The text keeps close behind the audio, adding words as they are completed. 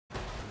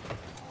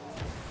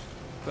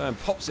Fern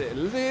pops it a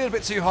little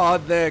bit too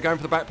hard there, going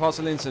for the back pass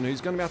to Linton, who's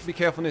going to have to be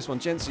careful on this one.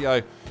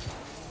 Gensio,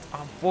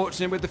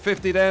 unfortunate with the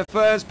 50 there.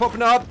 Fern's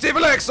popping up.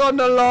 Divolex on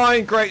the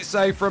line. Great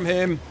save from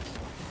him.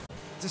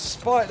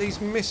 Despite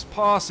these missed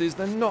passes,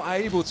 they're not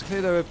able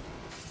to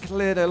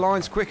clear their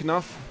lines quick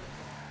enough.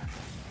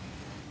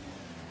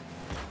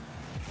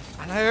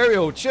 And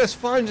Aerial just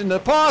finding the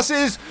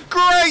passes.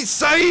 Great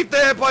save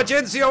there by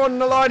Gensio on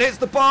the line. Hits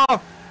the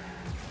bar.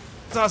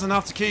 Does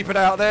enough to keep it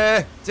out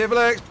there.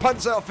 Divolex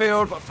punts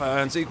outfield, but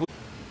Fern's equal.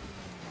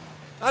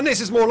 And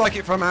this is more like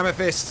it from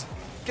Amethyst.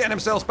 Getting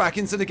themselves back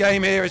into the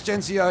game here as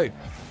Gensio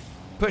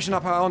pushing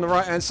up on the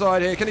right hand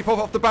side here. Can he pop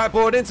off the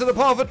backboard into the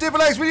path of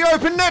Divolex with the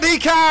open net? He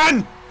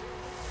can!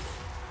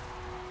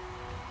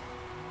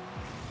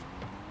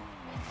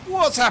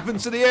 What's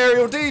happened to the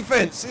aerial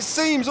defense? It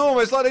seems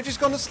almost like they've just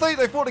gone to sleep.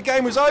 They thought the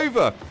game was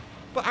over.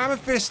 But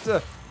Amethyst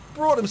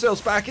brought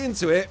themselves back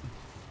into it.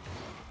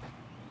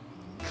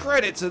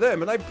 Credit to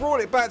them, and they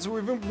brought it back to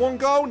within 1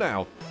 goal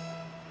now.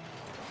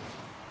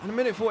 And a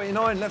minute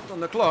 49 left on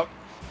the clock.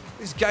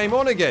 It's game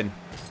on again.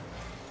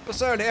 But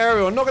so the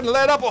aerial not going to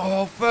let up.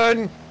 Oh,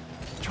 Fern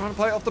trying to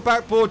play it off the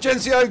backboard.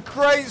 Gensio,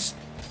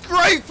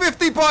 great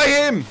 50 by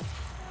him.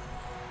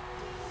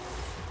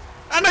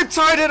 And they've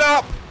tied it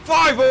up.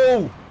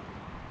 5-5.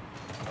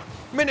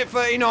 Minute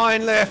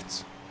 39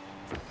 left.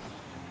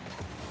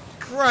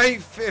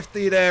 Great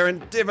 50 there,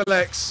 and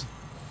Divolex.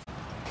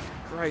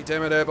 Great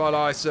demo there by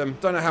Lysum.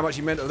 Don't know how much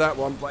he meant of that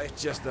one, but it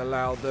just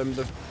allowed them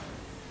to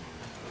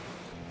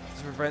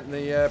prevent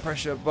the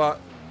pressure. But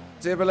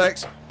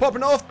Divolex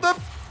popping off the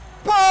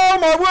bar.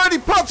 My word, he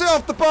popped it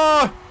off the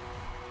bar.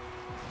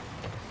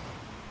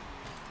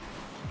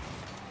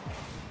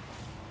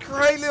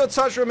 Great little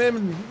touch from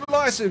him.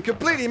 Lysum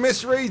completely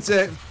misreads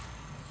it.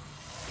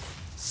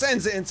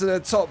 Sends it into the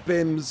top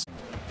bins.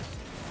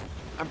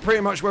 And pretty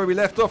much where we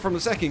left off from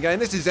the second game.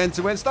 This is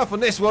end-to-end stuff on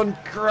this one.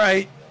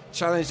 Great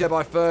challenge there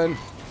by Fern.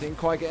 Didn't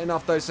quite get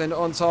enough though, send it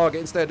on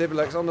target. Instead,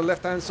 Divolex on the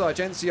left-hand side.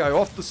 Gensio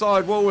off the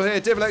side wall here.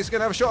 Divolex is going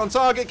to have a shot on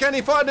target. Can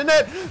he find the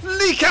net?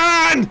 He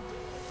can!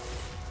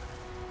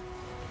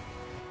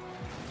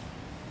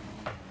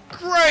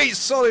 Great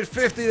solid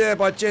 50 there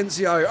by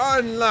Gensio.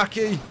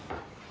 Unlucky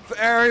for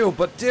Aerial,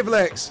 but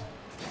Divolex,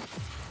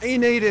 he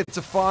needed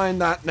to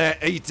find that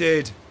net. He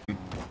did.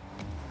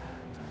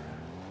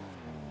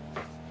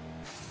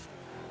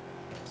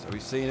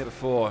 We've seen it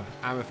before.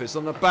 Amethyst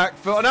on the back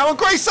foot. And now a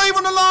great save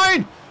on the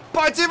line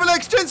by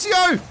Divolex.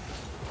 Gensio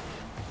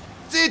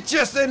did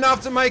just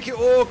enough to make it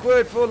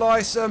awkward for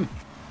Lysum.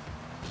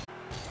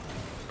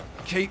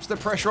 Keeps the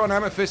pressure on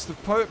Amethyst to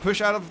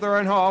push out of their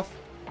own half.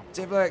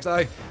 Divolex,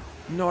 though,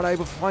 not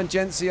able to find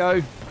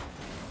Gensio.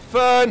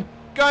 Fern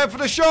going for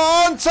the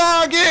shot on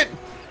target.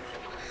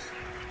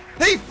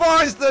 He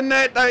finds the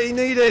net that he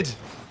needed.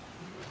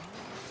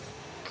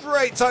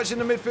 Great touch in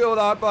the midfield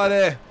out by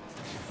there.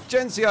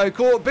 Gensio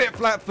caught a bit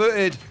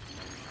flat-footed.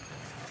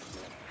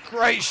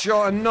 Great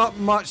shot, and not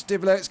much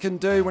Divolex can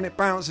do when it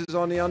bounces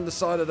on the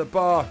underside of the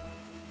bar.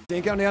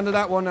 Didn't get on the end of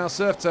that one now,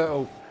 Surf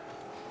Turtle.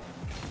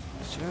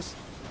 Just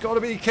got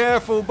to be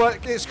careful, but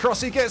it's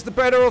Crossy gets the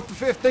better of the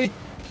 50.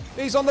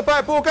 He's on the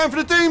backboard going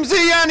for the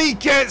Doomsy, and he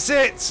gets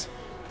it!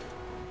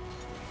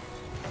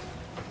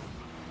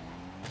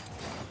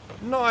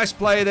 Nice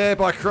play there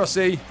by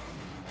Crossy.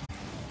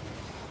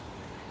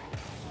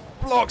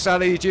 Blocks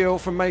IGL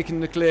from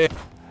making the clear.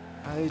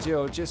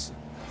 IGL just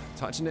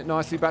touching it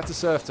nicely back to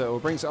Surf Turtle.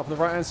 Brings it up on the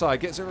right hand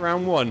side. Gets it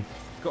around 1.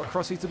 Got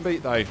Crossy to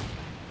beat though.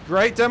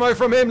 Great demo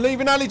from him.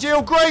 Leaving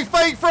IGL. Great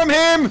fake from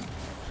him.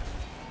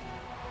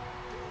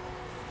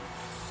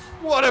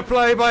 What a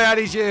play by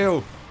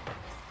IGL.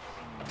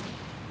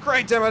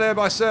 Great demo there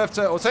by Surf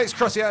Turtle. Takes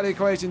Crossy out of the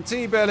equation.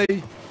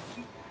 T-Belly.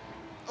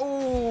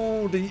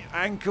 Oh, the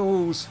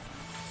ankles.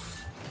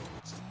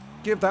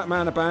 Give that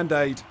man a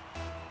band-aid.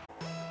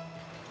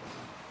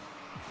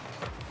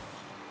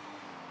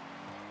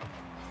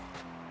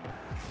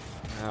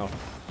 Now,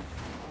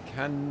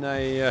 can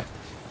they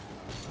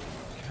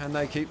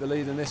keep the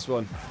lead in this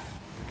one?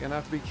 They're going to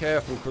have to be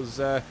careful because,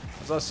 as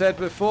I said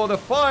before, the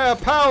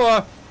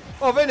firepower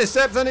of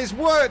Intercept, and it's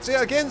worked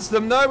against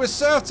them though, as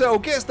Surf Turtle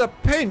gets the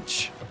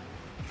pinch.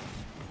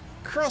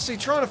 Crossy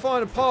trying to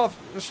find a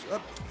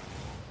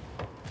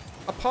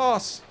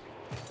pass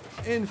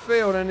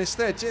infield, and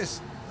instead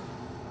just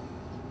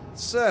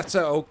Surf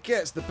Turtle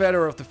gets the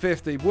better of the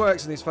 50,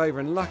 works in his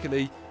favour, and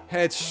luckily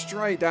heads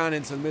straight down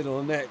into the middle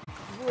of the net.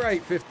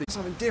 Great 50,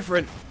 something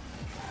different.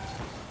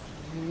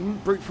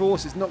 Brute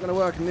force is not going to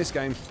work in this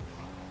game.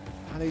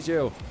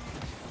 IGL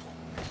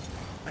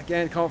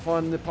again can't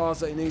find the pass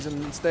that he needs, and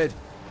instead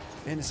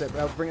Intercept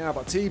able to bring it out.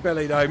 But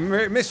T-Belly though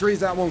misreads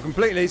that one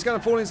completely. He's going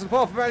to fall into the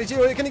path of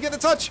IGL. Can he get the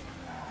touch?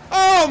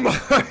 Oh my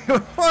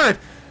word!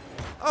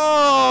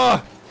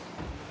 Oh,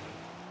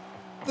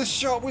 the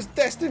shot was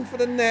destined for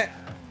the net,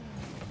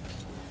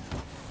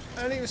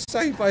 and he was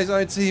saved by his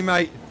own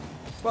teammate.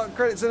 But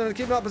credit to them to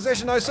keeping up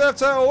possession though. Surf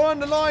Turtle on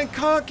the line,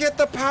 can't get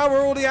the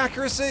power or the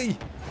accuracy.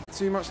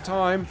 Too much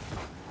time.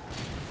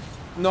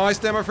 Nice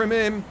demo from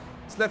him.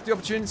 He's left the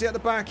opportunity at the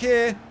back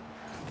here.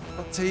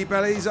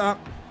 T-bellies up.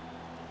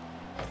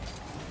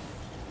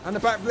 And the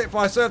back flip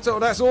by serve turtle.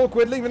 That's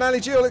awkward. Leaving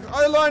IGL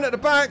O-line at the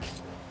back.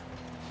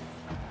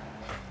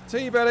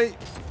 T-belly.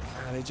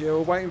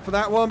 IGL waiting for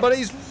that one, but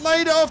he's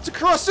laid it off to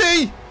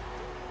Crossy.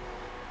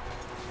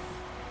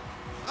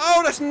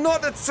 Oh, that's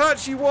not the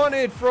touch he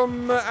wanted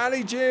from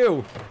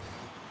IGL.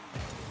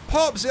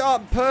 Pops it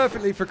up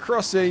perfectly for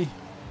Crossy.